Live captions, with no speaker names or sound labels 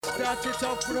start it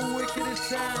off with the wickedest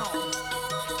sound.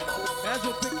 As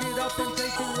we'll pick it up and take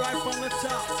it right from the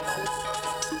top.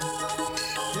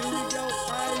 Here we go,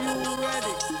 are you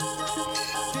ready?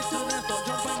 Get to the dance floor,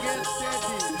 jump and get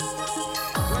steady.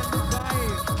 When the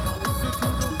vibe, move it to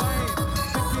the vibe.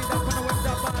 Pick it up and wake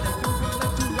that body, move it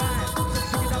left to right. So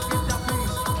pick it up, get that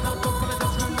piece. Now don't wanna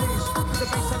just release. The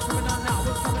bass is coming on now,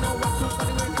 we're coming on rock to body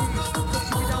with ease. So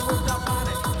pick it up with that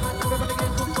body, everybody get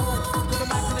in control. Put the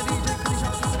mic in the DJ, cause he's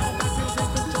shouting it over, feels in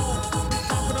control. It's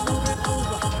time for the moving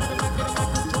over. Put the mic in the mic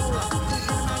controller. Take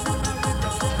it out with my rhythm, get it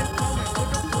coming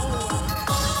with the flow. Let's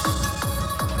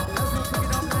go pick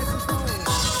it up nice and slow.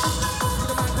 Put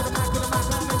the mic, I'm in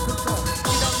control.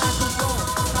 Pick it up nice and slow.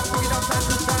 Now pick it up fast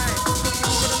and right. Pick it up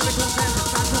with a little dance. It's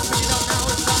time to pick it up,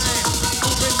 now it's time.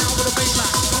 Moving now with a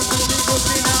bassline. Move the goes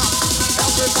in now.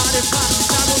 Everybody pop.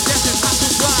 Now we'll dance it, not to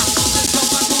drop. Just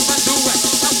jump and move and do it.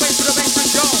 Now wait to the bass and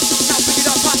go. Now pick it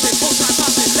up, pass it, full time,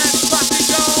 pass it. Let's pass it,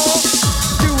 go.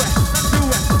 Do it, not do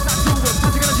it, not do it.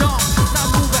 How's it gonna jump? Now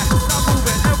move it, now move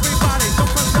it. Everybody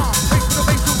jump and jump. Wait to the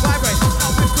bass to vibrate.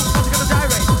 Now wait to how's it gonna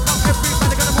gyrate. Now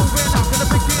everybody gonna move it up. Gonna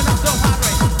pick it up the heart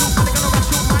rate. Nobody gonna rush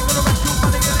your mind, gonna rush your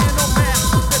body, gonna ain't no man.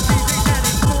 The DJ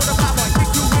Danny, for the bad boy,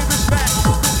 take you with respect.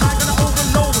 I'm gonna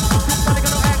overload. Nobody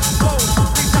gonna explode.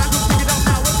 It's time to pick it up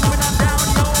now. We're moving on down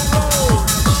your road.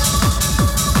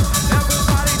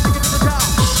 Everybody take it to the top.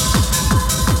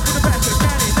 With the pressure,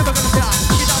 Danny, never gonna stop.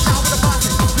 Pick it up now with a party.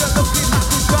 You're looking hot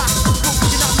to drop. We'll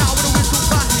pick it up now with a whistle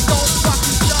party. Don't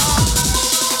fucking stop.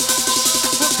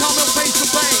 We're coming face to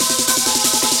face.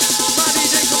 My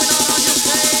DJ coming out on your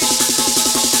face.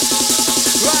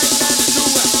 Right, let's do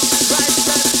it. Right,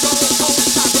 let's go. Hold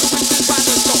tight with a whistle by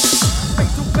the door.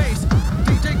 Face to face.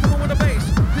 DJ coming with a bass.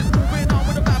 Just moving on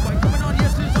with a bad boy. Coming on,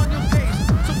 yes, it's on your case.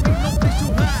 So ain't no place to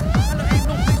hide. And there ain't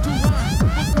no place to run.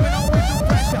 We're coming on with the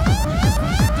pressure. We just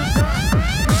put it to done.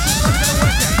 We're gonna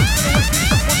work it. Gonna work it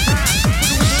just one time. Put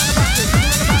the whistle on the back. Whistle on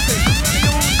the back. Ready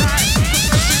all night. So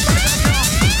everybody gonna jump.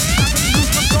 Not gonna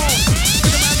lose control.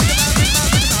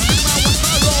 Rhythm out, what's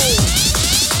my role?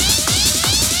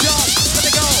 Jump, let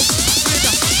it go.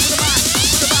 Rhythm, with the mic,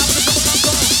 with the vibe, with the double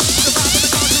control. With the vibe, with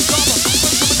the conscious trouble. When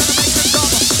we're gonna make it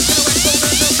double. Gonna wait for the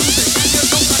music, and you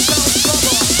know myself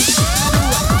trouble. Can you do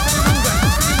it? Can you move it?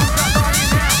 Can you move that body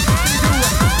now? Can you do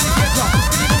it? Can you get up?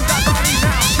 Can you move that body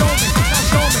now? Show me, now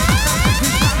show me. Now take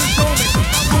his time to show me. I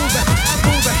move it, I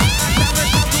move it. I tell it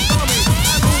how to call me. I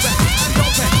move it, I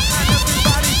jump it. And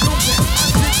everybody jumping. I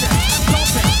sit there, I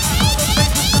jump it. All the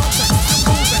bass is jumping. I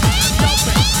move it, I jump it.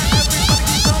 And everybody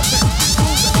keep jumping. Keep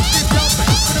moving, keep jumping.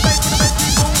 With the bass,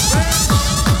 keep moving.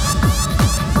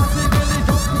 Basically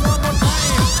jumping one more time.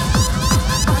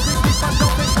 Basically keep on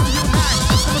jumping till you night.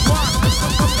 From the one, I'm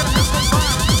gonna have some fun.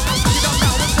 Pick it up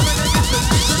now, we're coming in this is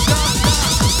the jump down.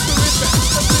 So rip it,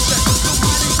 so rip it.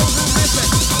 Nobody goes to rip it.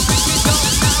 Pick it up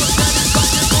now, that is what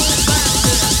you move back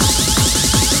there.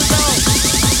 Here we go.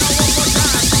 Now one more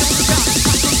time. Jump the top,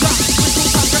 back to top. Whistle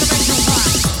top, gonna make you hot.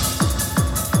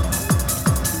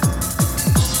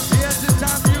 Yes, it's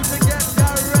time for you to get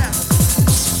your rest.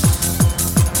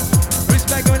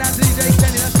 Respect going out to DJ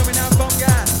Kenny, that's coming out from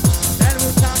gas. That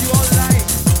will sound you all like,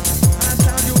 and a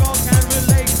sound you all can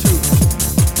relate to.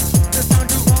 The sound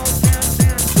you all can dance to.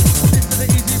 This is the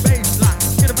easy baseline.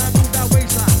 Get about move that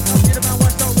waistline. Now get about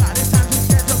what's alright. It's time to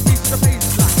get your piece of the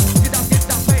baseline. Get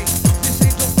that face. This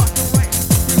ain't your fucking race.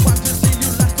 We want to see you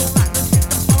last all night. Let's get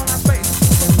them on our face.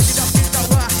 So pick it up, get that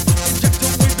right. Inject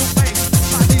them with the bass.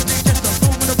 My DJ gets them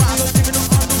moving around, leaving them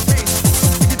on the face. So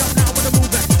pick it up now with a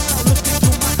movement. Now look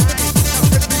into my eyes. Now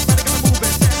everybody gonna move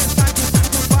it. And it's time to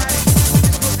sacrifice. This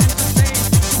will entertain.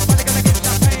 Nobody gonna get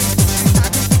that pain. It's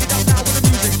time to pick it up now with the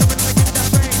music. Somebody gonna get that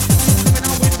train. Coming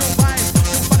on with the vibe.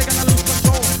 Nobody gonna lose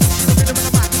control. The rhythm in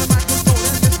the mic control.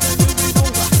 And this thing will be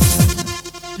over.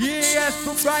 Yes,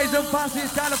 from rise and pass,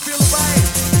 it's time to feel the vibe.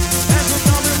 And we're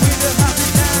coming with the happy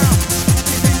town.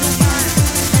 It's in your mind,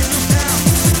 it's in your town.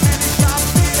 And it's out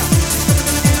here. Something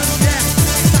gonna get us down.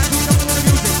 It's time to jump with the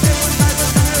music. Everyone's live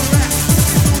and time to rap.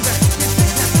 It's moving, it's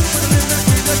taking. With the rhythm,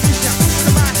 with the t-shirt. With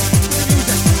the mic, with the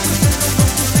music. With the no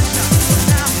position.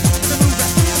 Now, with the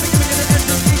movement. And we're giving you the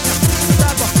education. With the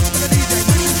rapper, with the DJ.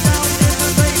 With the sound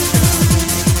innovation.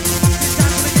 It's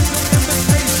time to get your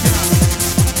invitation.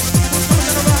 We're coming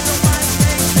to the rock of my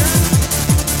nation.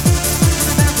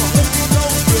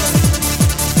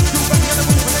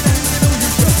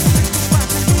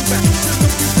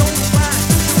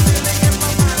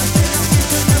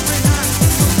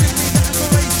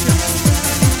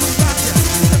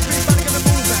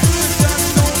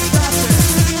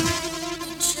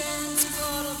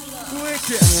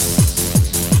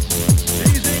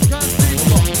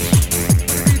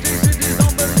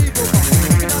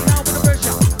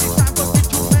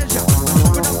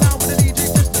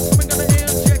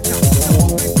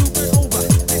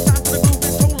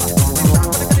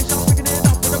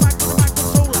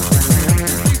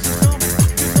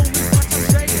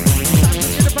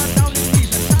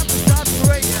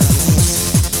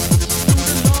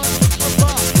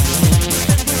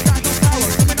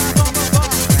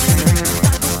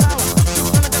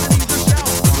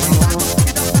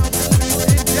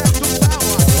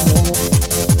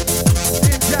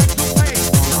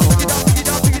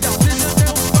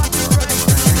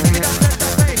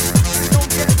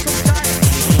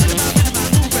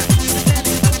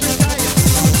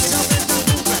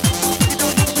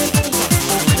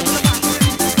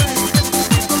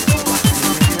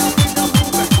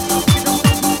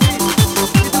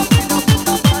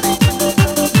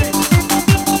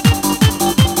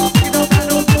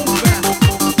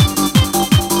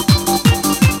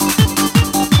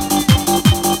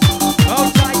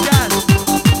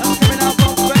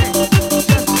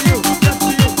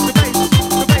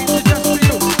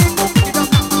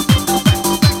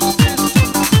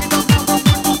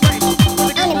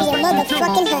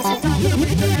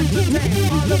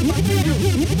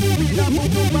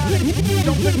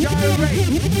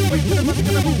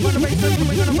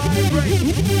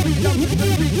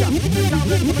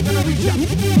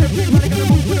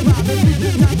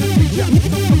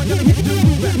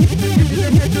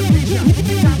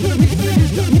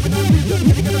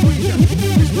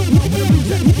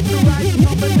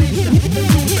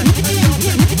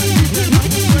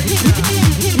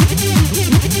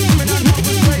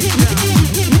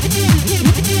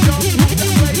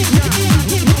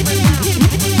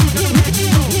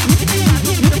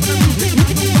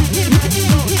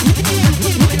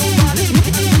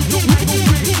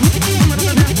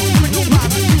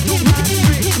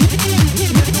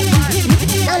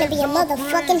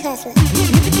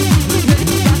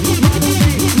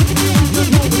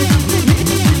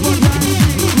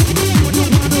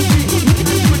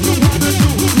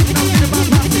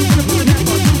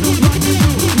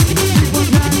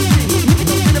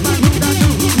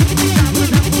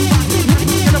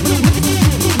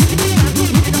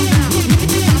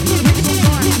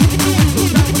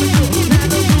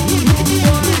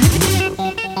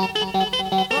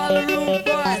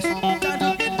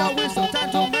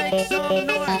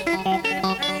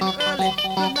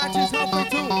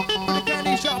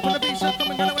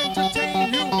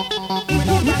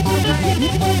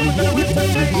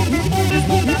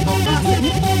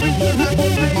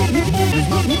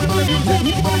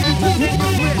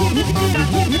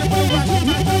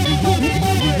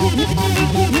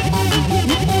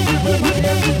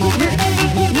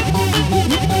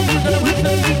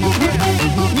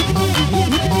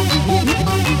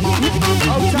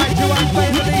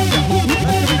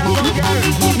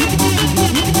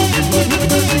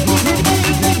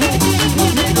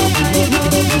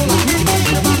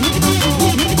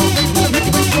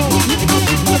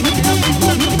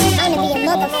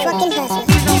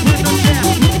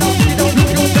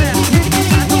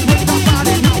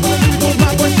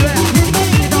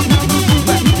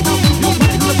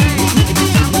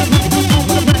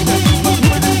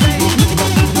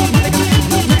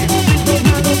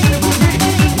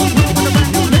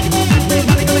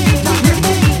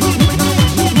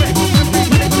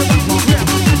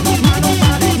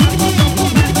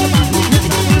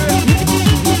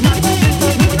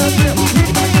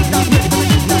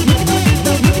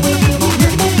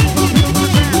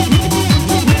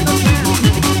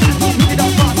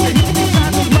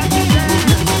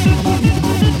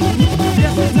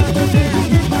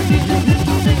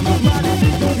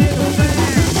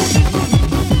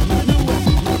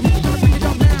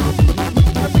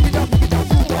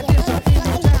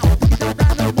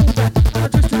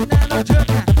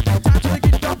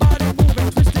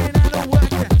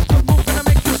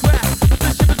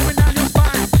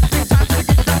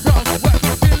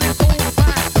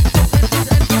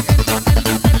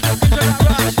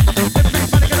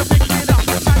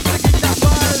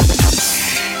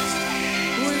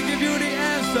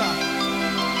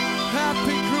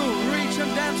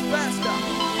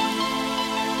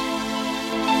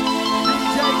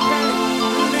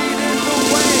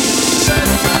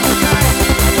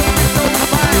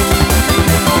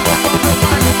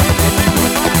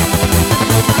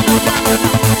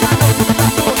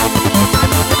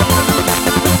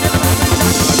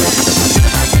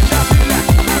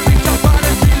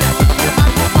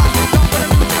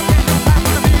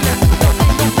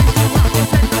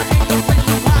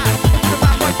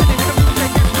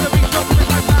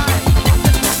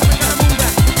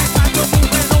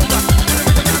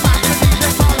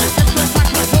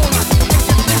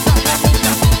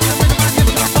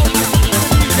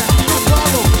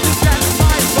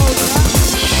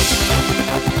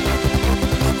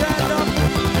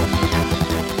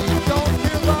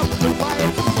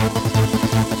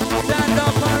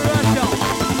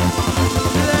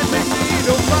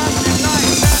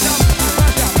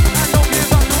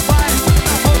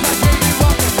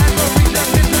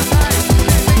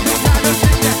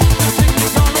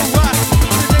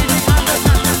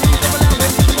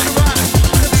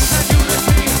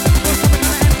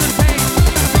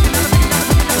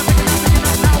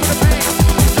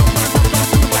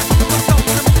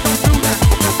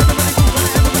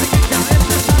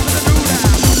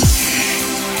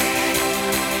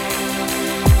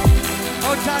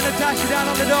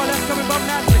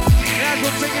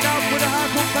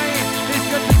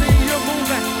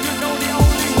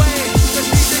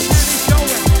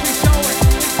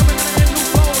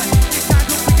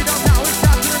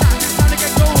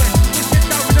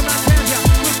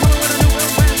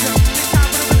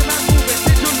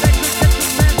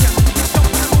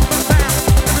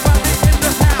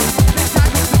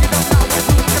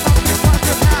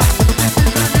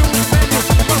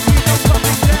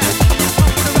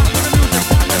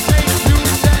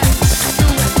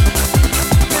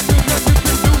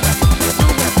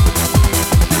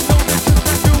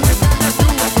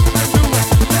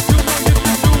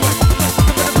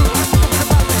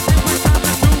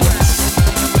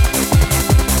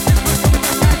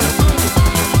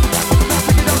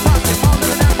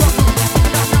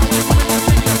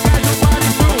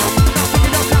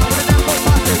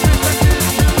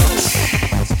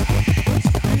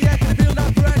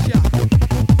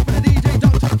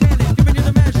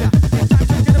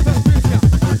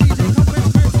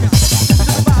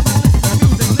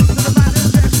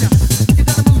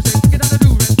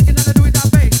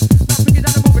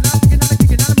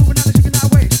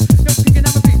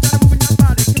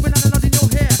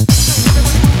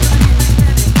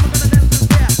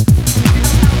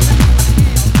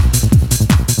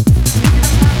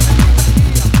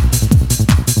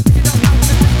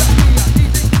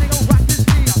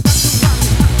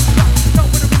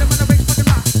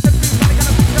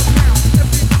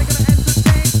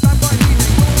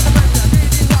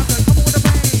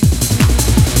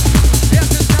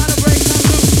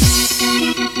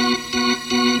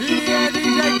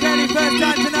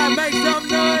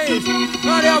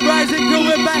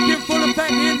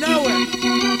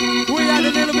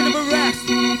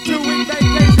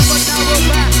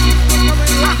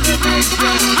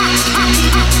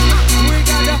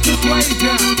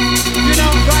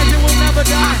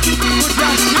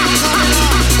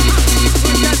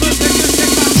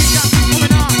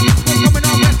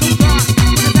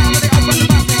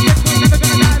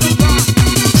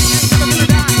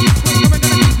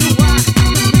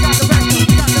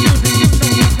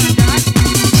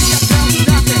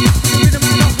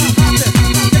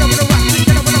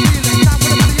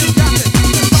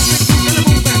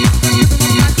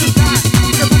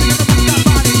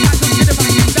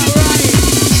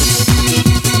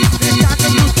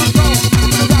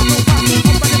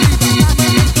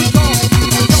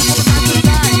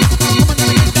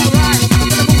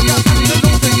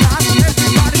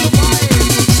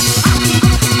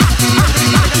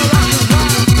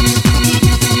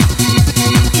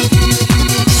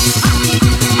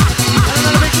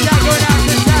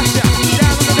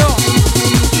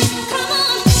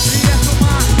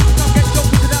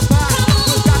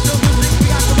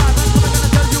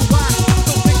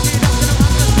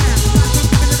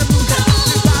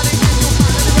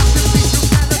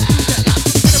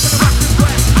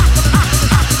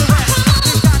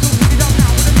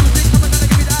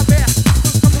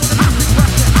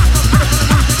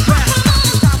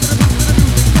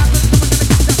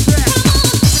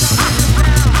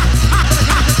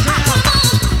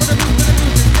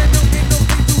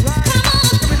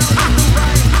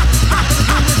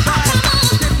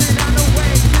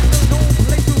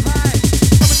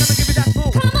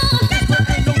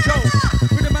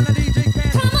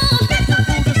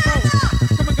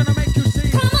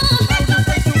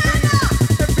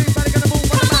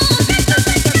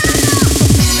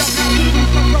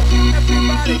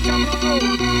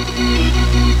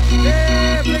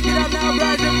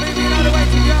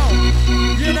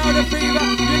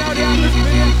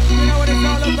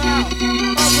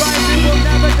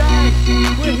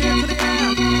 We're here to the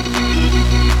end.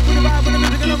 With the vibe, with the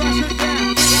music, gonna rush it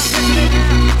down. We're here to the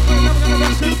end. We're never gonna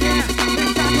rush it down.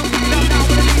 Next time we'll pick it up now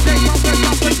with the DJ pump it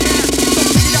up again. So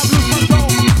pick it up, lose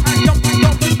control. And jump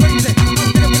and crazy. I'm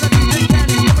sitting with the DJ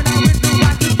Candy, coming out with new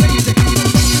wax and crazy.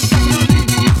 So stepping on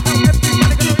lead. Now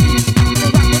everybody gonna eat.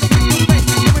 Gonna rock with the big new bass.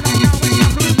 Coming up now, it's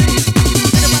time to release.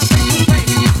 Hit about big new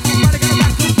bass. Everybody gonna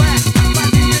rock too fast. My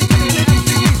DJ Candy, the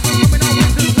MCs, we're coming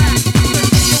out with the slack. The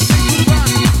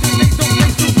things don't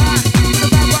play too high.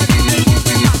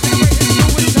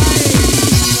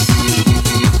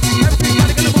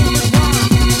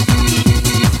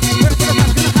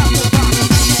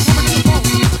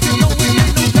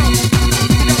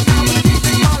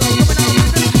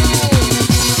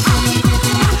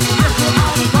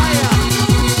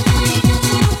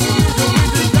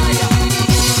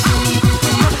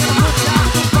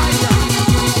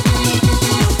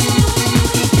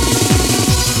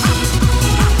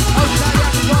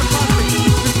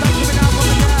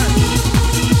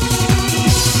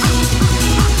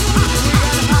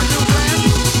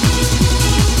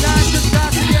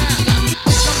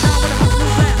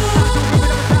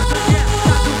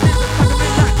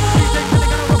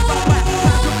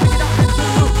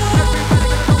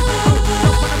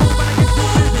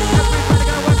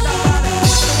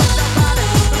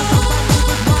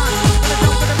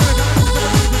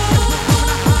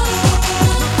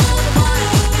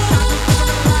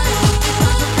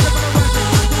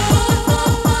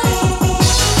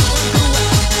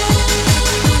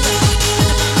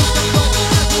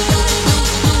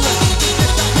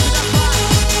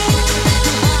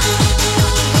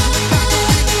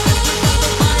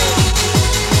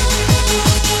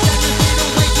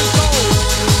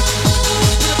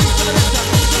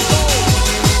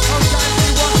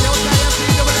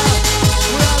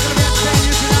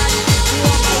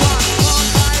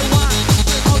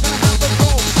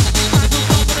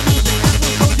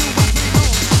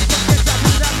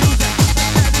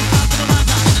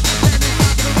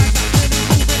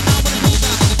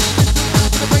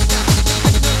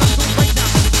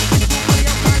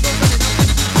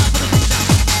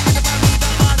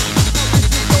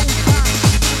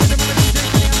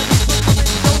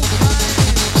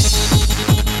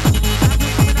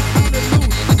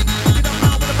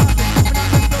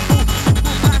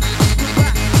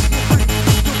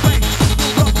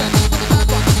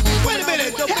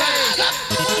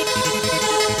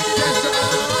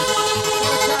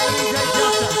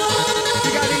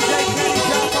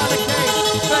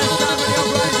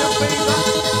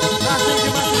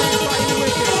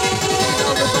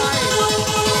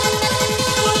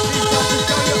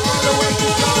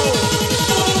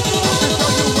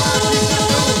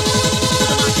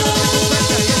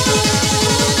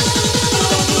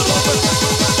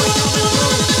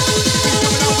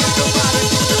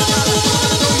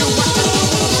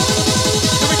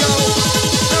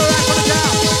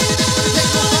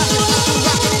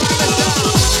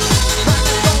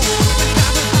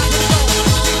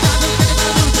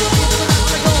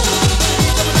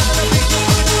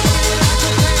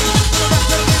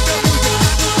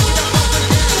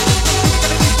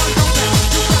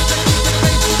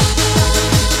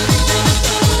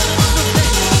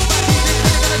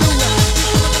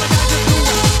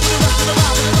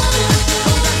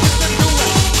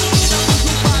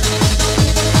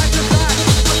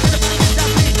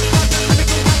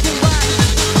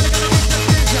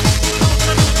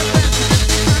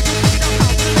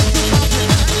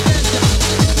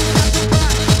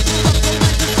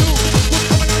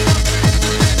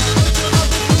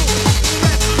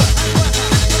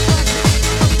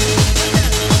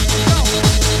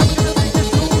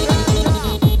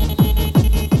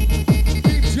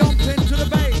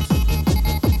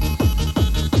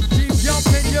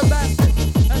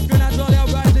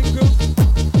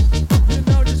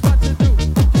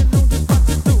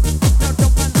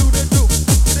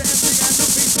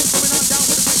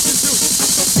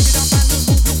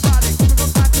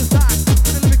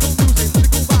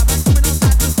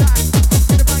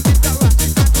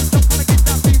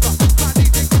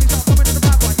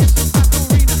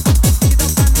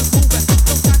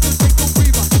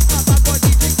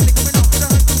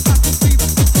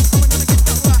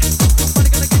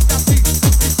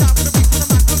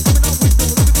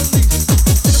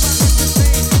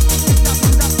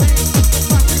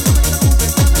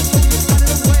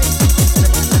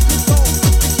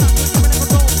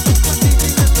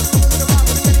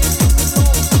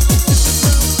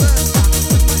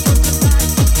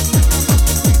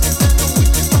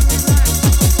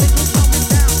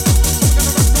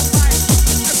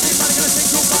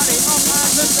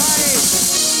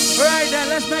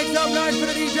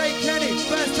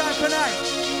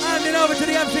 over to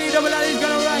the MC, double L, he's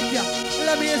gonna rock ya.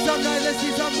 Let me hear some noise, let's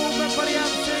see some movement for the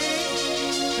MC.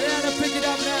 Yeah, let's pick it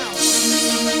up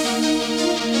now.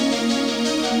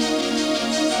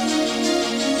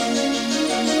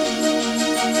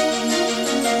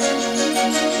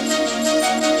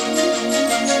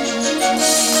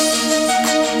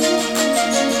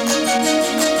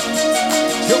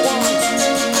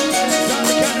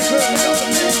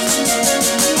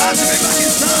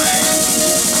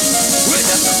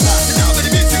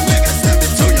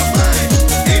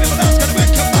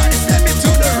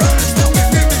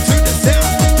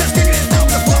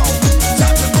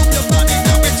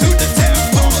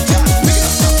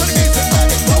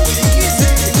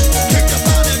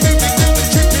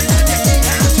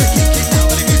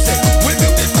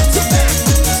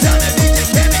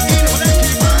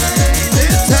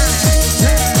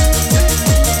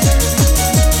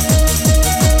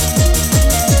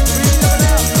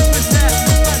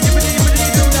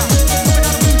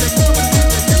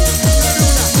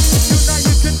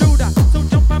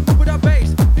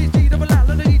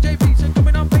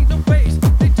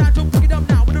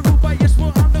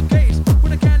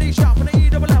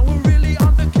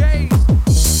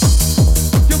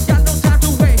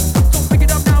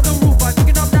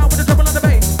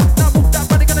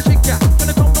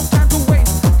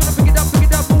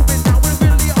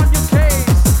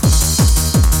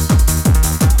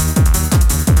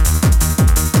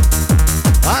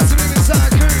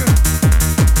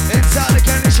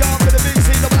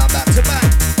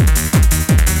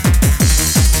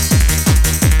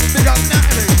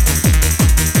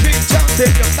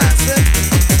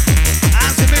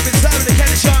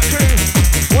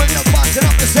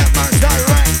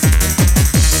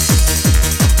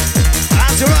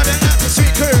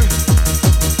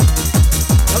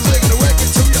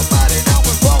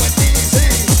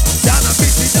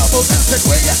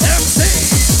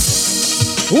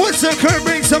 Once the crew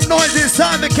bring some noise this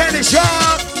time, Mechanic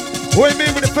Sharp. We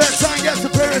move with the first time guest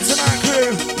appearance tonight,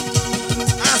 crew.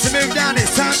 As we move down,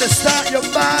 it's time to start your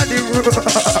body rushing.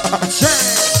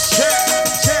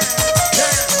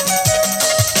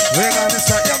 We're gonna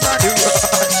start your body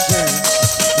rushing.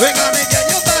 We're gonna get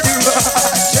your body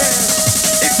rushing.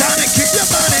 It's time to keep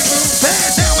your body moving.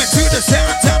 Down into the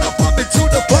sound, time to pump it to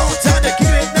the bone. Time to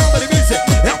get it down with the music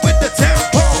and with the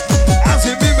tempo. As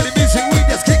we move with the music, we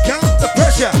just kick out the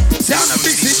pressure. Sound of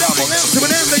BC double M, so we're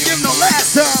never give no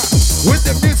lesser. With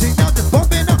the music, now just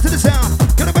bumping up to the sound.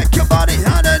 Gonna make your body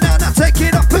harder now, now take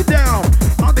it up and down.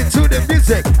 On into the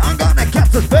music, I'm gonna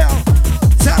cast a spell.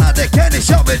 Sound of the candy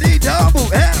shop with E double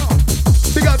L.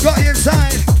 Big up got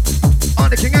inside on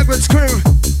the King Edward's crew.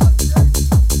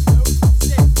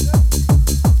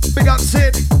 Big up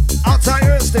Sid, outside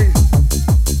Thursday.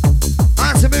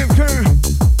 Answer move crew.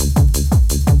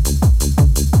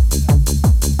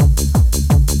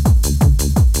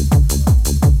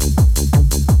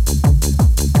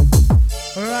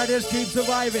 Alright, just keep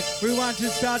surviving. We want to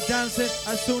start dancing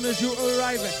as soon as you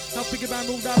arriving. Now pick it and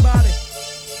move that body.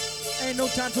 Ain't no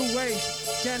time to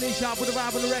waste. Candy Shop with a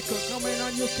vibe on the record coming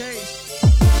on your case.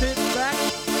 Sit back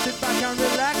and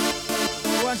relax.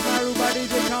 Watch my rude body,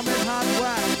 they coming hot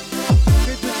whack.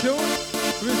 Hit the tune,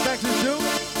 respect is due.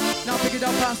 Now pick it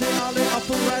up, pass it all the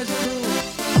upper rise crew.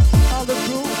 All the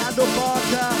crew and the bar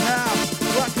to have.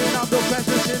 Rocking up the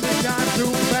pressures in the time to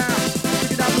bounce.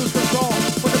 Pick it up, lose control.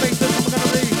 When the bass is coming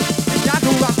gonna leave. It's time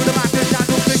to rock with the mic, it's time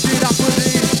to pick it up with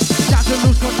these. It's time to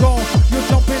lose control. You're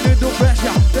jumping into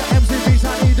pressure. The MCBs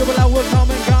I need double I will come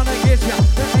and gonna get ya.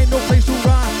 There ain't no place to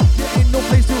run, there ain't no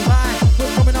place to hide.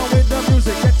 We're coming on with the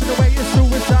music, get to the way it's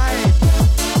suicide.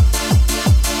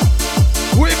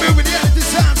 We're moving the energy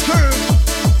sounds crew.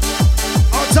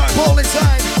 On time, all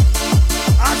inside.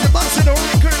 I'm the boss in the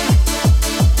right crew.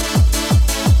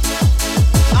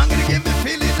 I'm gonna give me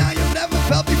feeling now you've never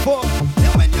felt before.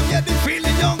 Now when you get the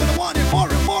feeling, you're gonna want it more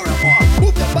and more and more.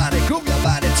 Move your body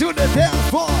to the dance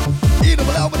floor. Eat them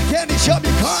out with the candy shop,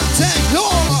 you can't take no.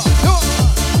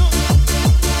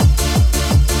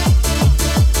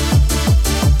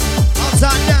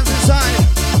 Outside dance inside.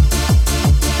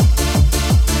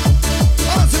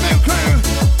 Ultimate crew.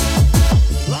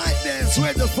 Like this,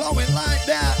 we're just flowing like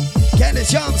that. Candy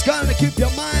shop's gonna keep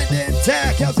your mind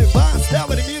intact. As we bounce down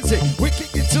with the music, we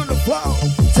kick it to the flow.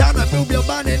 Time to move your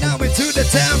body now into the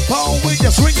tempo. We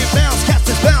just ring it bounce, catch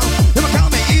this bounce. Never call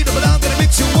me either, but I'm gonna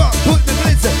mix you up. Put the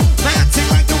blizzard, dancing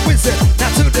like the wizard.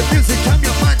 Now to the music, I'm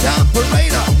your mind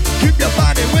operator. Keep your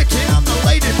body wicked, I'm the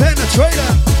lady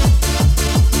penetrator.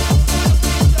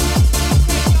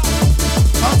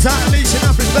 On time, leash and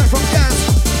up respect from gas.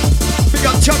 Big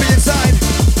up chubby inside.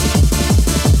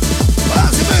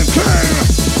 As we move crew.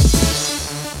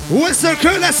 Whistle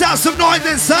crew, let's have some noise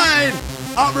inside.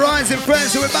 Uprising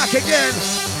friends, we're back again.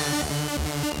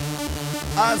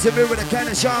 As we with the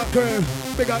Kenny Sharp crew.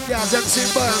 Big up guys, MC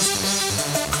Burns.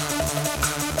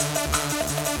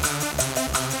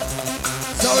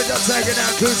 So we just take it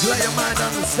down, crew, to let your mind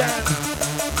understand.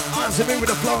 As we with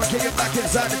the flow and kick it back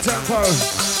inside the tempo.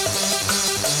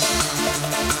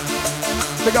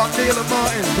 Big up Neil and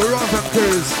Martin, the Rotham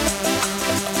crews.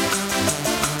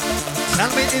 Tell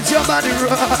me it's your body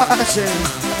rushing.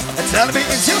 Tell me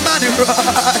it's your body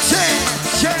rushing.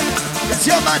 It's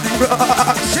your body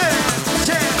rushing.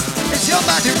 It's your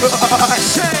body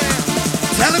rushing.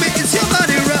 Tell me it's your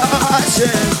body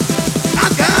rushing.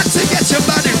 I've got to get your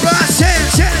body rushing.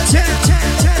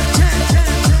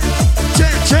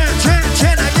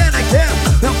 Again.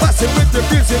 Now busting with the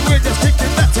music, we're just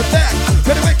kicking back to back.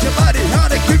 Gonna make your body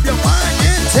harder, keep your mind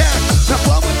intact. Now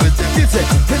flowing with the music,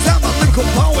 cause I'm a lyrical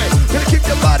poet. Gonna keep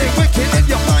your body wicked in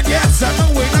your mind, yes, I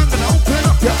know it. I'm gonna open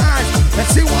up your eyes and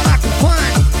see what I can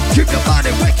find. Keep your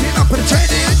body wicked up and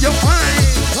trade in your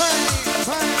mind.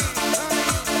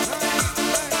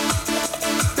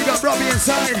 Big up Robbie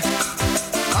inside.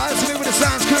 Eyes me with the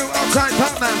sounds crew, outside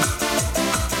Pac-Man.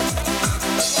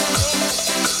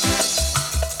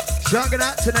 Shouting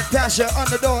out to Natasha on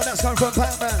the door, that's coming from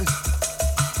Pac-Man.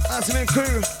 Eyes me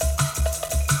crew.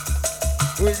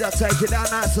 We just take it down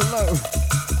nice and low.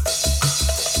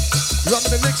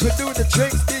 Drumming the mix, we're doing the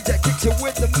tricks. DJ kicks you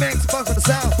with the mix. Buzzing the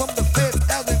sound from the fifth.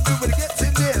 As we do it, it gets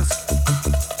in this.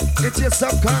 It's your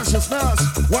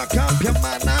subconsciousness. Work up your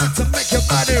mind now to make your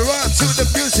body run to the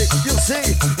music. You'll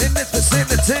see in this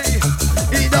vicinity.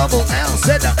 E-double-L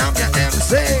said that I'm your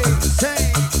MC.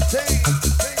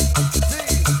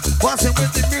 Buzzing with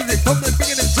the music from the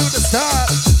beginning to the start.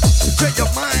 Penetrate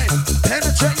your mind,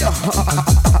 penetrate your heart.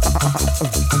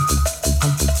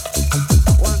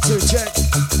 1, 2, check.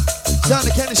 Sound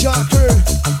the Kenny Sharp crew.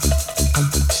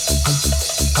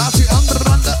 I see under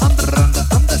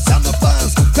the sound of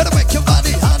buzz. Gotta make your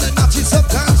body harder, not your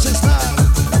subconscious now.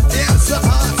 It's so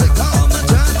hard to calm and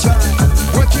try.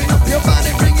 Working up your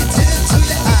body, bring it into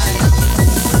your eye.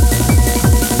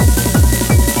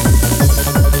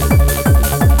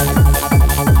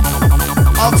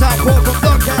 Outside Paul from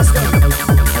Doncaster.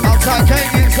 Outside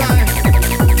Katie inside.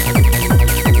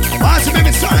 I see me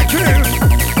inside crew.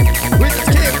 With the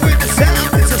kick, with the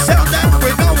sound, it's a sound that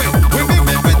we know it. We're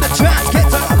moving with the tracks, get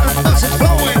the emotions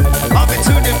flowing. Up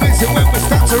into the music when we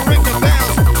start to ring the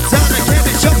bells. Sound that can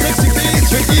be just next to me,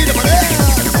 it's tricky to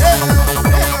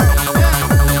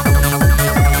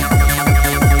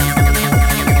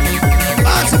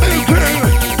Lots of new crew.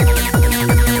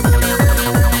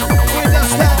 We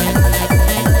just stop.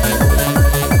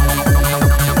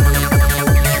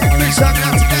 Big shout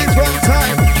out to Games Wrong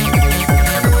Time.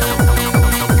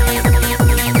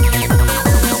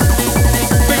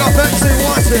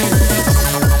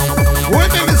 We're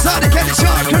moving inside the Kenny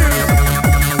Sharp crew.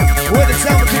 With the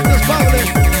sound, we keep us bubbling.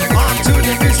 On to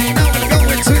the music, now we're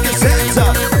going to the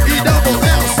center.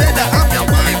 E-double-L said that I'm your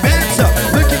mind mentor.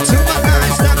 Look into my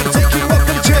eyes, now I'm gonna take you up on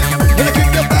the trip. Gonna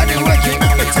keep your body working,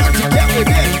 now it's time to get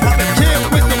with it. I'm a kid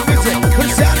with the music,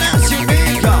 with the sound that's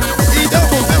unique.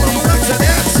 E-double-L, I'm like an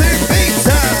MCB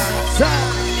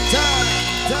time.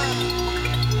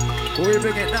 We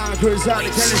bring it down, crew inside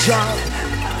the Kenny Sharp.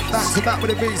 Back to back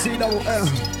with the BC double L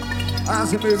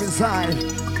as we move inside.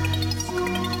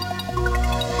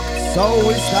 So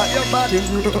we start your body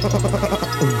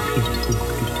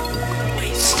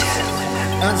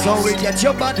and so we get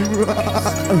your body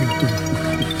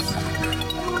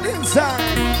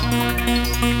inside.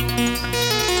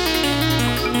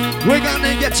 We're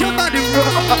gonna get your body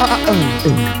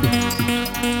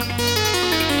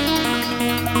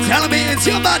Tell me it's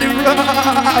your body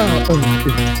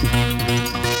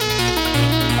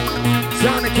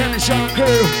Sound the Kenny Sharp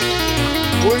crew.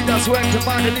 We just went to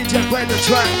find the DJ play the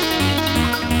track.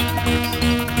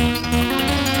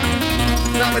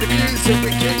 Now with the music,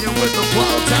 we kick you with the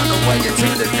flow. Down the way into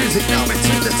the music, now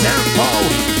into the tempo.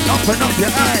 Open up your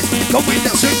eyes, go with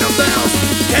the swing the bells.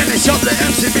 Kenny Sharp, the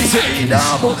MCBC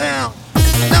E-double-L.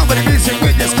 Now with the music,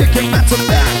 we just kicking back to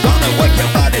back. Gonna wake your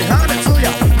body harder till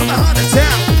ya from the heart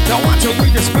attack. Now watch your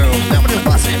we just move. Now with the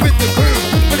bossing with the groove.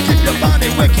 Gonna keep your body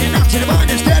waking up to the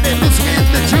mind is steady. Listen in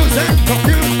the juice and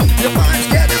confused. Your mind's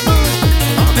getting loose.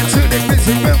 I'm into the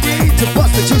music where we need to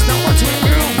bust the juice. Now watch we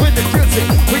move with the music.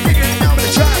 We're kicking it out with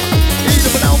the track.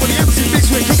 E-double-L with the MC beats.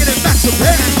 We're kicking it back to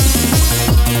back.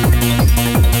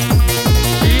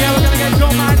 Yeah, we're gonna get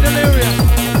your mind delirious.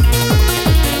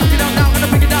 Pick it up now, gonna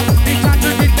pick it up. Each time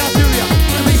to get down to ya.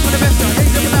 Gonna be for the best.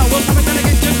 E-double-L, we're coming, gonna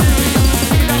get you serious.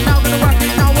 Pick it up now, gonna rock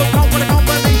it now. We're going for the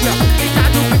combination.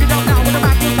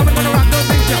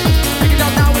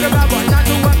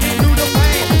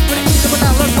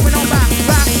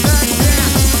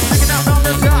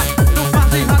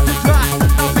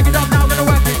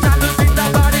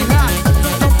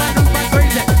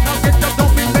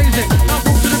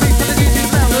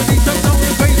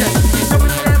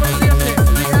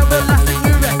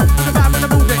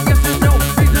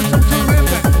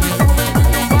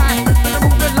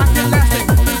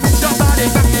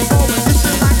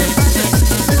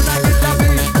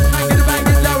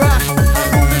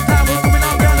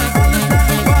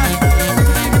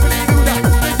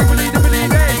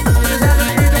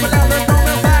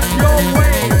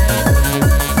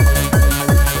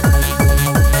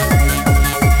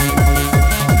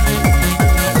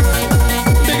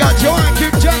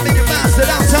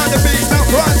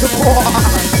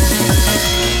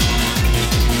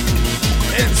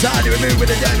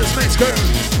 dance crew.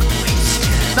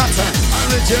 Nutter,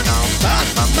 original, man,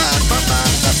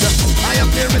 nutter. I am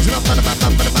the original man.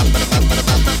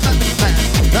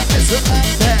 That is the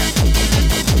left there.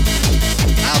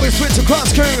 Now we switch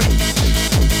across crew.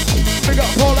 We got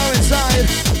Polo inside.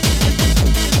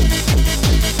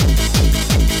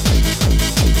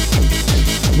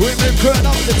 We move current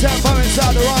up the tempo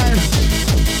inside the line.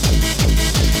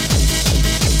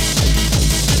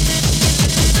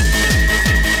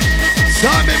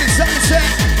 Time in sunset.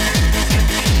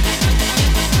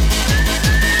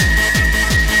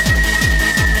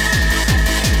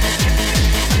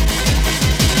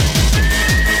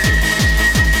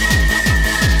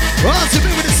 On to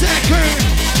move with the sound crew.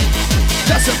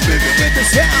 Just a moving with the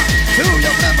sound to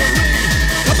your memory.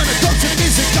 Coming across to the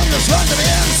music, come just run to the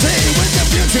MC. With the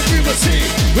music we will see.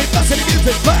 We must the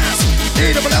music fast.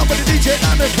 Need a balloon with the DJ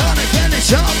on the corner, candy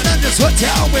shop. And just what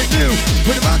how we do.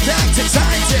 With the round acts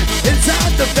exciting.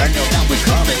 Inside the venue now we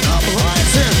call it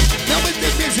uprising. Now with the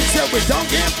music so we don't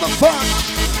give a fuck.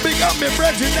 Big up me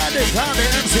brethren that they call the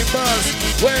MC buzz.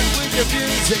 When with the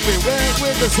music we work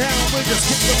with the sound. We just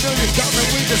kick the music down and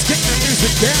we just kick the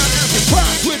music down. And we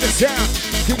cross with the sound.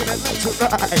 Keeping it left to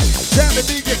right. Sound the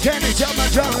DJ candy shop, my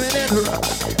drum and in the right.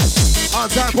 On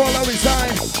time, Polo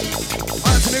inside.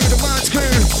 On to with the watch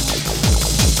crew.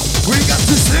 We got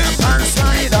to step on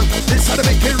side. This how to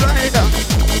make it right.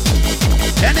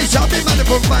 And it's shop the money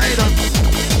provider.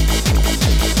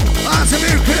 On to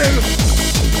new crew.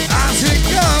 As we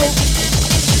go.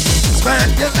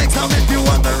 Spread your legs out if you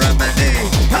want the remedy.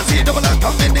 Cause you double up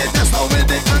coming in, that's how we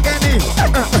did agony.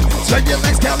 Spread your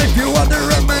legs, girl, if you want the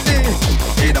remedy.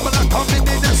 You double up coming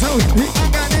in, that's how we did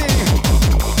agony.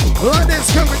 Let this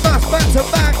coming back to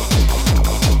back.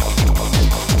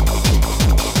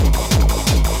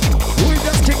 We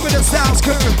just kick with the sounds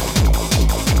crew.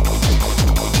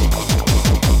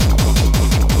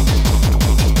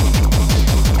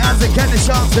 As the candy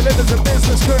shop delivers a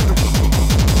business crew.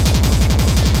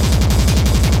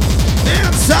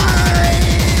 Inside.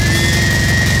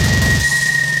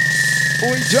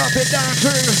 We drop it down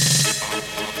crew.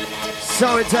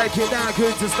 So we take it down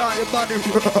crew to start your body.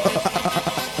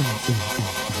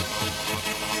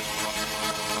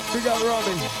 We got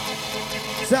Robin.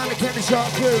 Sound the candy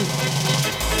shop crew.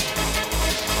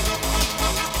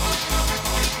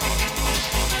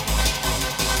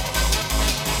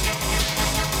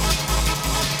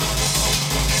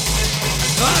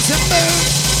 Awesome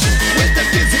move. With the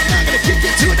music, I'm gonna kick you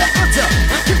to the altar.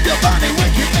 And keep your body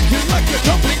waking, make you like a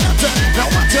complete nutter. Now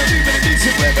watch your leaving the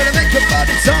music, we're gonna make your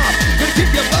body soft. Gonna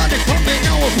keep your body pumping,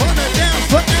 now we're running down.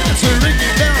 Front dance, we're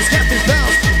ringing bells, captain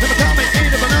bells. Never coming in,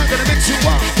 but I'm gonna mix you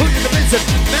up. Put in the blizzard,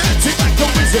 dancing like a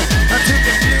wizard. Until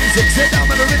the music, sit down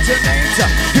and originator.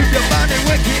 Keep your body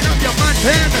waking up, your mind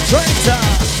penetrator.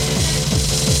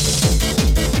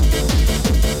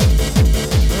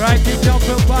 Right, keep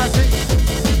jumping, passing.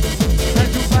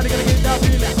 Everybody gonna get that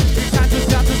feeling. It's time to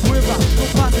start this river. No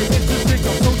passing, it's the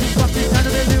sticker. So disrupt this time to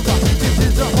deliver. This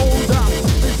is a hold up.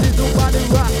 This is a body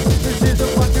rock. This is a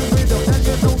fucking rhythm. And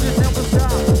you know this never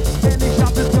stop. Candy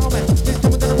shop is coming. This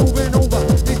time we're gonna move it over.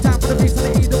 This time for the beast of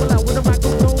the E-double out with a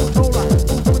microcontroller.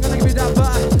 We're gonna give you that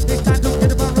vibe. It's time to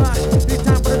get it on right. It's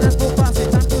time for the dance for passing.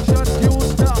 Time to shut your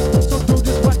stuff. So do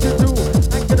just what you do.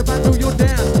 And get up and do your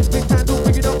dance. It's time to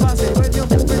pick it up passing. When you're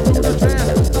moving through the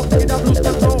trance. Now pick it up, lose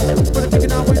control.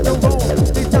 With the roll,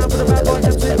 it's time for the bad boy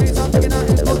MCBs. I'm picking out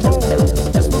his control.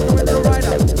 Just moving with the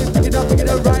rider. Pick it up,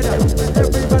 rider. And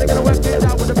everybody gonna work it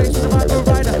out with the bass of the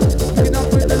rider. Picking up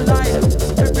with the light,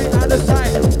 every other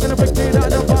side. Gonna break it out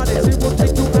the bodies, it will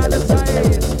take you out of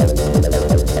sight.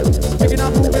 Picking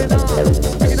up, moving on.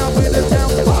 Picking up with the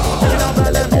tempo. Picking up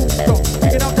like let's go.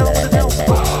 Picking up down with the tempo.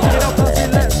 Picking up, pussy,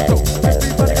 let's go.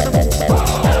 Everybody gonna move.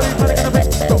 Everybody gonna make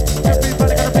it go. Everybody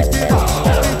gonna pick it up.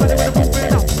 Everybody gonna move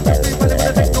it up. Everybody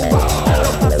gonna take no more.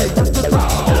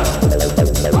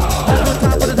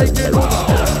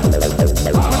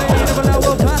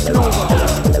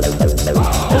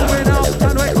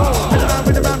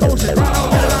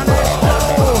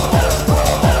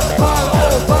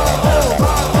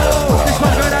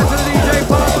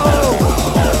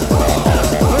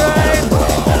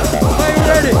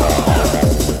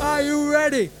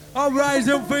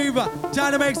 Rising Fever,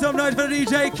 trying to make some noise for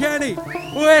DJ Kenny.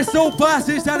 We're so past,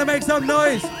 it's time to make some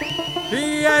noise.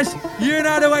 Yes, you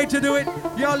know the way to do it.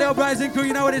 Your little Rising crew,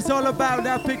 you know what it's all about.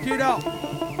 Now pick it up.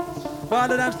 While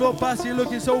the dance floor pass, you're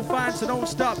looking so fine, so don't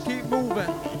stop, keep moving.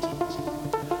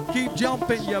 Keep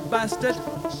jumping, you bastard.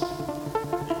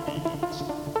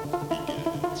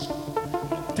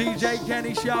 DJ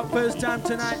Kenny Sharp, first time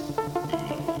tonight.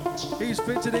 He's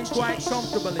fitted in quite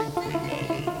comfortably.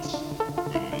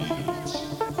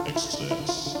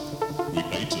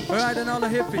 Alright, and all the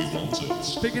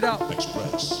hippies, pick it up.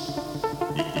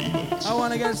 I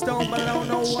wanna get stoned, but I don't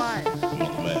know why.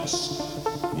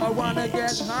 I wanna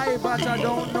get high, but I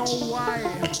don't know why.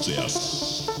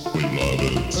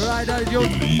 Alright,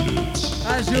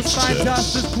 as you find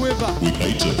us to quiver.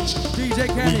 DJ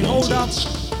Kenny, hold up.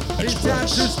 It's time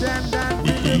to stand and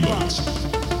deliver.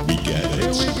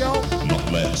 Here we go.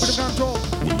 With the control.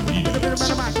 With a bit of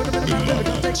man, with a bit of man, we're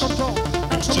gonna take control.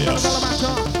 I'm coming down the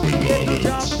Galamatron. Get the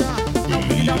job done. I'm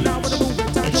picking up now with the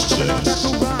movement. Time to come down, time to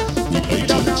run. Pick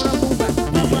it up now, the movement.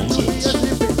 I want to be a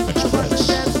hippie. I want to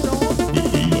get stoned.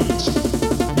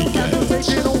 Time to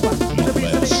take it over. The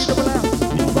beat of the E-double-L.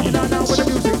 Coming down now with the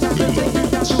music. Time to take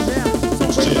it down to there.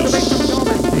 So wait for the bass to go,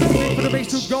 man. Wait for the bass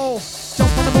to go.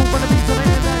 Jump on the move, on the beat, on the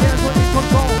end, here's what in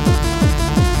control.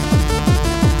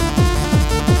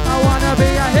 I wanna be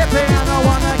a hippie and I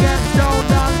wanna get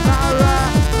stoned on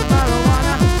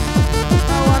marijuana.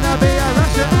 I wanna be a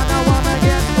Russian and I wanna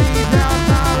get eased on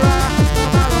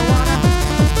marijuana.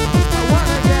 I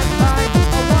wanna get high,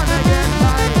 I wanna get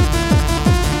high.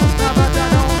 Nah, but I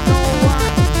don't know why.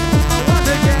 I want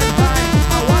to get high,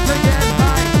 I want to get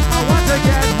high, I want to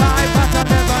get high, but I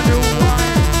never knew why.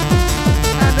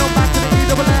 And no back to the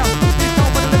E-double-L. He's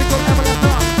known by the lyrical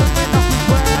everlasting. But we're not too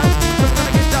square. We're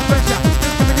gonna get that pressure.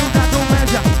 Just giving you that no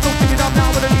measure. Don't pick it up now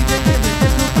with a DJ Living.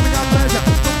 It's too coming out pleasure.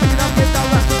 Don't pick it up, get that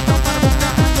rush. Don't find a move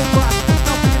now and don't cry.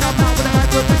 Don't pick it up now with a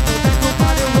microphone. That's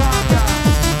nobody rocker.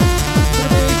 To the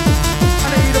beat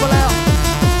and the E-double-L.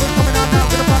 We're coming out now,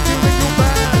 gonna pop you in your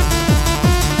band.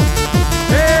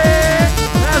 Hey,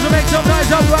 as we make some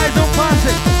noise, uprise, don't pass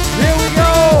it. Here we go.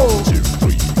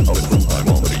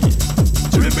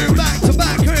 We move back to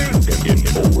back crew.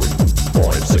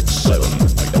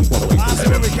 I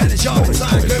say we can sharp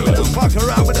inside crew. We don't fuck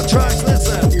around with the tracks,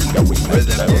 listen. With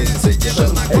the music, give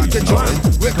it like fucking drum.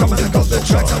 We're coming to cut the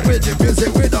tracks and with the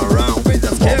music, we don't run. We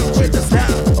just kill with the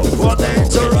sound. What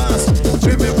dangerous.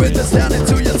 Dreaming with the sound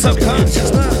into your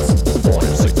subconsciousness.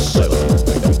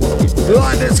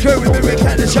 Like this crew, we move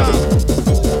kind of sharp.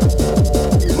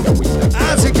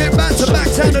 As we get back to back,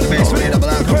 sound of the mix, we need a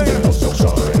black crew.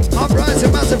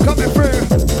 Uprising massive coming through.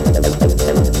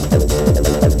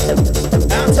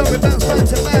 And so we bounce back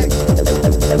to back.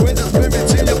 We're just moving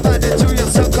to your body, to your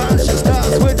subconscious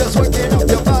thoughts. We're just working up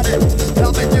your body,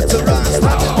 helping you to rise.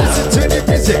 Now listen to the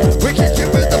music, we kick you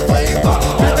with the flavor.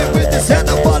 Living with the sound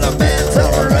of what a man's a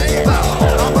raver.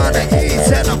 I'm on the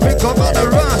east and I think I'm on the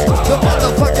rush. The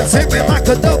motherfuckers hit me like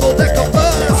a double-decker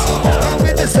bus. I'm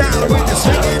in the sound, we're just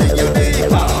swinging and unique.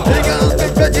 They got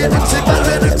big budget, MC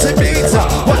buzzing, MC beats.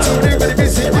 What you do with the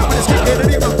music, you just kick it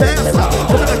and even faster.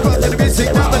 Put it across to the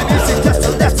music, now with the music, just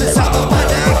the left is out of my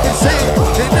I can see.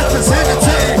 In this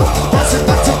vicinity, passing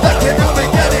back to back and I'll be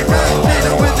getting right.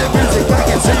 Later with the music, I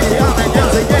can see how the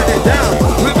girls are getting down.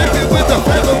 We're moving with the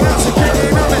flavor, as we're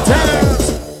kicking on the towns.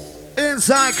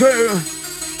 Inside crew.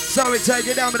 So we take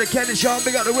it down with the Kenny Show.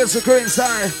 We got the whistle crew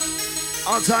inside.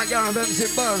 Outside Gareth MC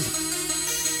Buzz.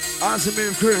 Awesome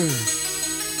move crew.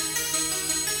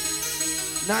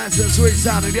 Nice and sweet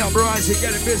sounding, the uprising,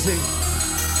 getting busy.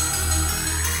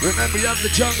 Remember you have the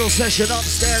jungle session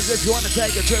upstairs if you want to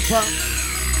take a trip up.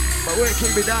 But we're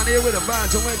keeping down here with the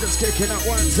vibes and we're just kicking up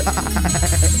one time.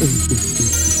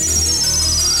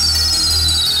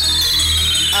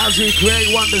 As we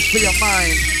create wonders for your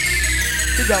mind.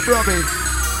 Big up Robbie.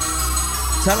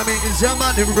 Telling me is your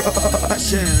man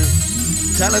rushing.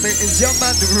 Telling me is your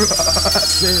man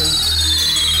rushing.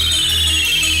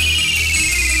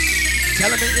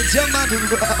 Telling me it's your man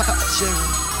rushing.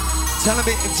 Telling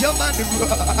me it's your man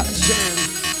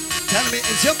rushing. Telling me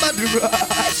it's your man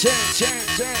rushing.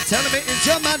 Telling me it's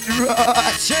your man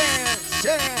rushing.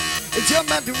 It's your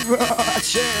man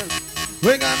rushing.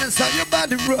 We're gonna start your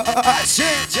body rushing.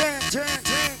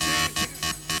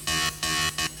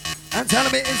 And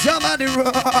telling me it's your body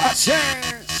rushing.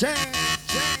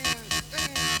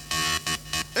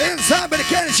 Inside with the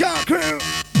Kenny Show crew.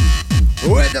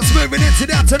 We're just moving into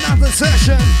that another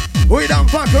session. We don't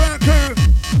fuck around crew.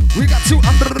 We got two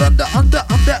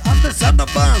under sound of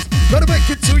bars. Gotta wake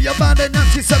it to your body, not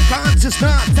your subconscious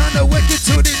mind. Time to wake it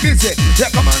to the music.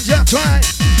 Yeah, come on, just try.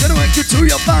 Gotta wake it to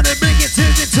your body, bring it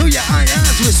to your eyes.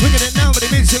 We're swinging it now with the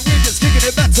music, we're just kicking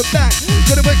it back to back.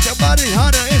 Gotta wake your body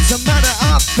harder, it's a matter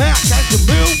of fact. I can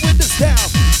move with the style,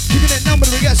 kicking it now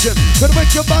with the regression. Gotta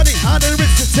wake your body harder,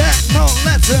 it's a techno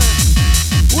lesson.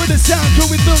 With the sound crew,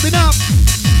 we building up.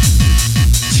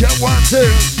 Check 1, 2,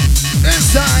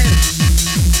 inside.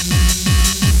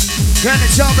 Kenny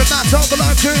Show, the Matt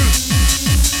Overload crew.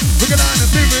 We're gonna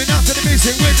moving up to the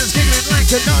music, we're just kicking it like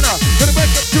another. Gonna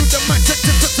wake up to the mic, to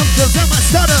my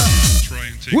stutter.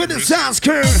 With the sounds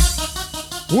crew.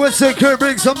 Western crew,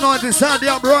 bring some noise inside the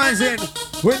uprising.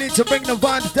 We need to bring the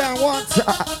vibes down once.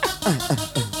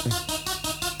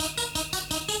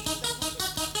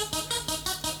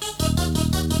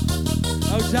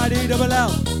 Outside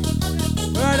EWL.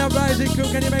 Alright, uprising crew,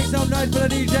 can you make some noise for the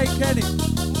DJ Kenny?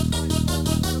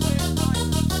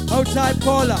 Outside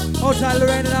Paula, outside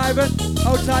Lorraine and Ivan,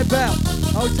 outside Belle,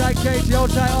 outside Katie,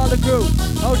 outside all the crew,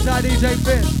 outside DJ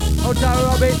Finn, outside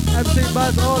Robbie, MC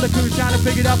Buzz, all the crew trying to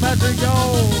pick it up as we go.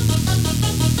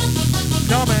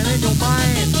 Coming in your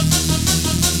mind,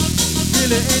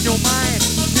 feel it in your mind,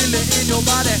 feel it in your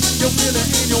body, you feel it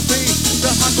in your beat.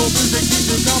 The hardcore music keeps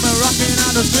you coming, rocking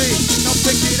on the street. Now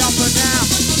pick it up and now,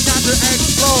 time to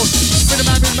explode.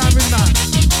 Rhythm man,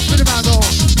 go.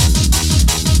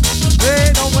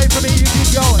 Hey, don't wait for me, you keep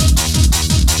going.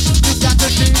 You got to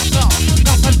keep up,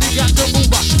 nothing you got to move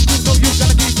up. You know you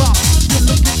gotta keep up. You're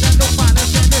looking at no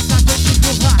finance and it's time to keep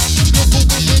you high. You're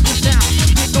moving in you down,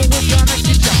 you know we're gonna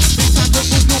get you. It's time to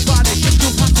move your body, get you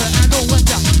hotter and no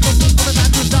wetter. Don't move from the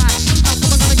back to side, how come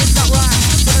I'm gonna get that right?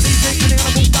 But I need to get in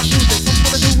and move back music, what's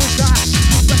gonna do is die.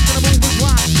 Who's back gonna move is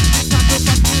right, it's time to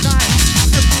back unite.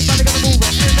 Everybody gonna move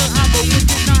it, in the humble, we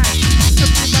get nice.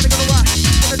 Everybody gonna rock,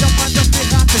 gonna jump and just be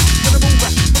happy.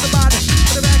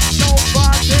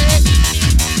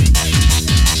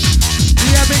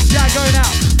 Going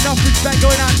out, enough respect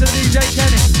going out to the DJ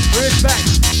Kenny. Respect.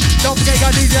 Don't forget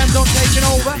our DJs on taking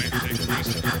over.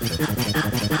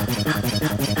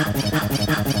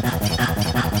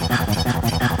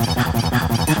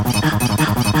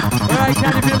 Alright,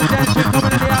 can you feel the tension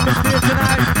coming in the atmosphere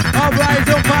tonight? Alright,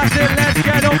 don't pass it, let's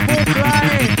get on full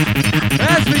flying.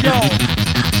 As we go.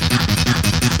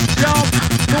 Jump,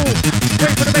 move,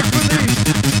 wait for the bass to leave.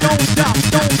 Don't stop,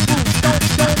 don't move,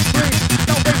 don't breathe.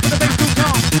 Don't wait for the bass to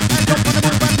come. And don't wanna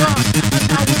move and run. And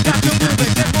now we got to move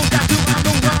it. Let's move that to on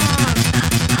the run.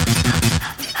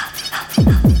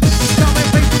 Coming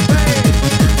face to face.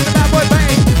 The bad boy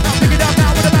bang. Now pick it up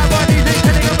now with the bad boy DJ.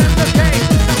 Heading up in the cage.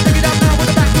 Now pick it up now with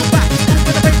the back to back. Move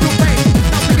with the face to face.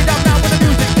 Now pick it up now with the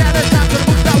music. Yeah, it's time to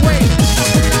move that way.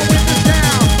 Now with the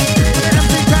sound. The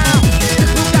MC crowd.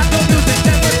 Move that to music.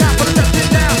 Then we're time for the touch it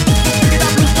down. Pick it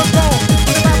up, lose control.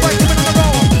 The bad boy coming on the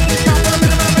roll. Count for the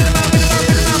rhythm,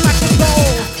 back to soul.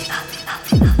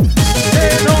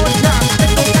 Ain't no time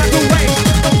to wait.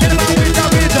 Don't get about with the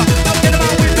rhythm. Don't get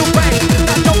about with the way.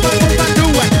 Now jump and move and do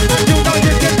it. And you know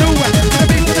you can do it. The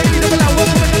beat to the beat of the loud, we're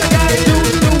moving the guy to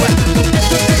do it. It's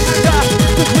the big stuff,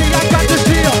 'cause we are got the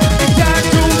shield. It's time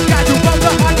to guide you from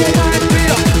the heart to mind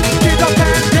feel. Get up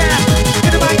and down.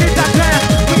 Get about get that jam.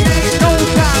 We ain't no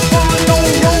time for no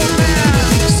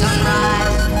romance.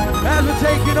 Sunrise. As we're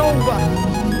taking over,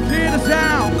 hear the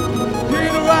sound,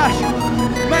 hear the rush.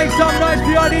 Make some noise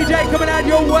for your DJ coming out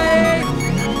your way.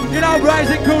 You know,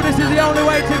 Rising Crew, this is the only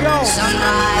way to go.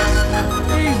 Sunrise.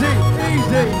 Easy,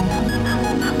 easy.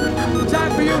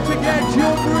 Time for you to get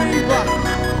your breather.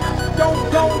 Don't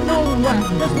go nowhere,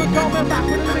 'cause we're coming back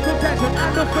with a lyrical tension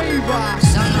and the fever.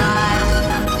 Sunrise.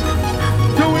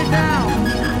 Do it now.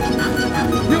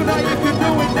 You know you can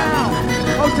do it now.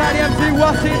 Outside the MC,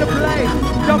 what's in the place?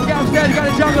 Don't get upstairs, you got a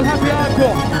jungle happy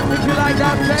hardcore. If you like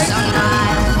that, take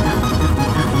Sunrise.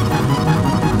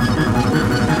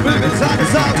 Move inside the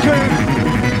sound crew.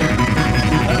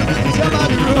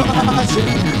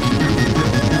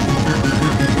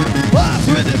 What's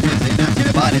with the music that's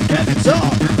your body getting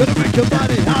on? Gonna make your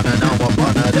body, I don't know